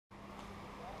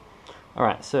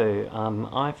Alright, so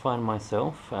I find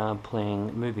myself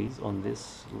playing movies on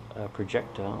this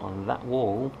projector on that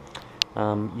wall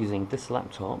using this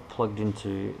laptop plugged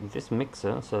into this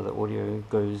mixer so the audio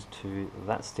goes to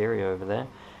that stereo over there.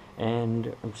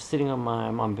 And I'm just sitting on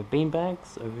my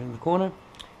beanbags over in the corner,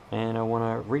 and I want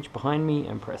to reach behind me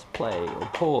and press play or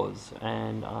pause,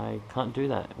 and I can't do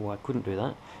that, or I couldn't do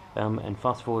that, and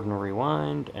fast forward and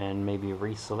rewind and maybe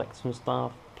reselect some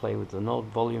stuff, play with the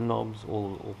volume knobs,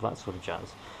 all that sort of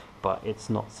jazz. But it's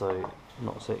not so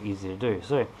easy to do.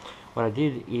 So what I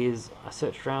did is I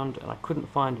searched around and I couldn't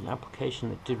find an application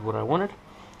that did what I wanted,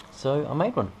 so I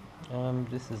made one.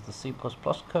 This is the C++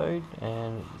 code,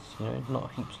 and it's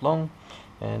not heaps long,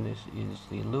 and this is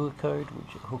the Lua code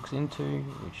which it hooks into,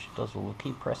 which does all the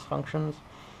key press functions.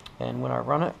 And when I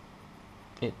run it,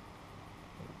 it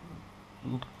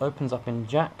opens up in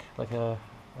Jack, like a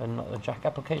Jack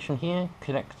application here,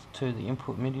 connects to the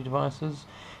input MIDI devices,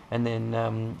 and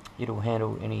then it'll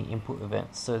handle any input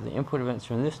events. So the input events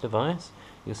from this device,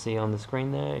 you'll see on the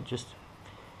screen there, just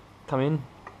come in,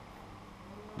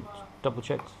 double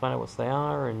check to find out what they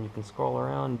are, and you can scroll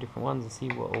around different ones and see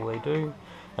what all they do.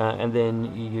 And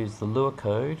then you use the Lua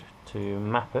code to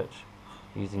map it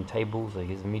using tables. So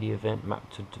here's a MIDI event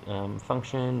mapped to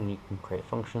function, and you can create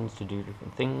functions to do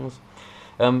different things.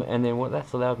 And then what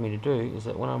that's allowed me to do is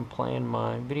that when I'm playing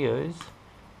my videos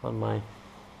on my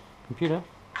computer,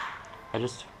 I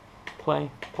just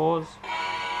play, pause,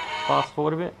 fast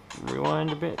forward a bit, rewind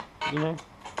a bit,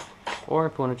 or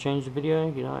if you want to change the video,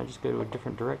 I just go to a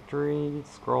different directory,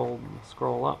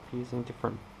 scroll up using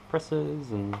different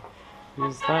presses, and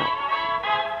use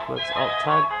that. Let's Alt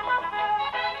Tab.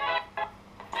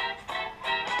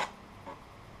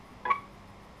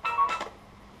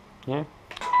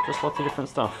 Just lots of different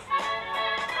stuff.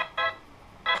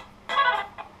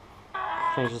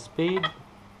 Change the speed.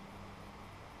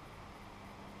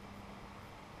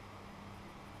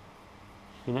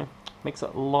 Makes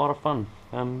it a lot of fun.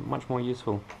 Much more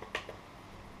useful.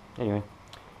 Anyway,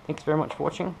 thanks very much for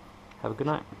watching. Have a good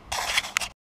night.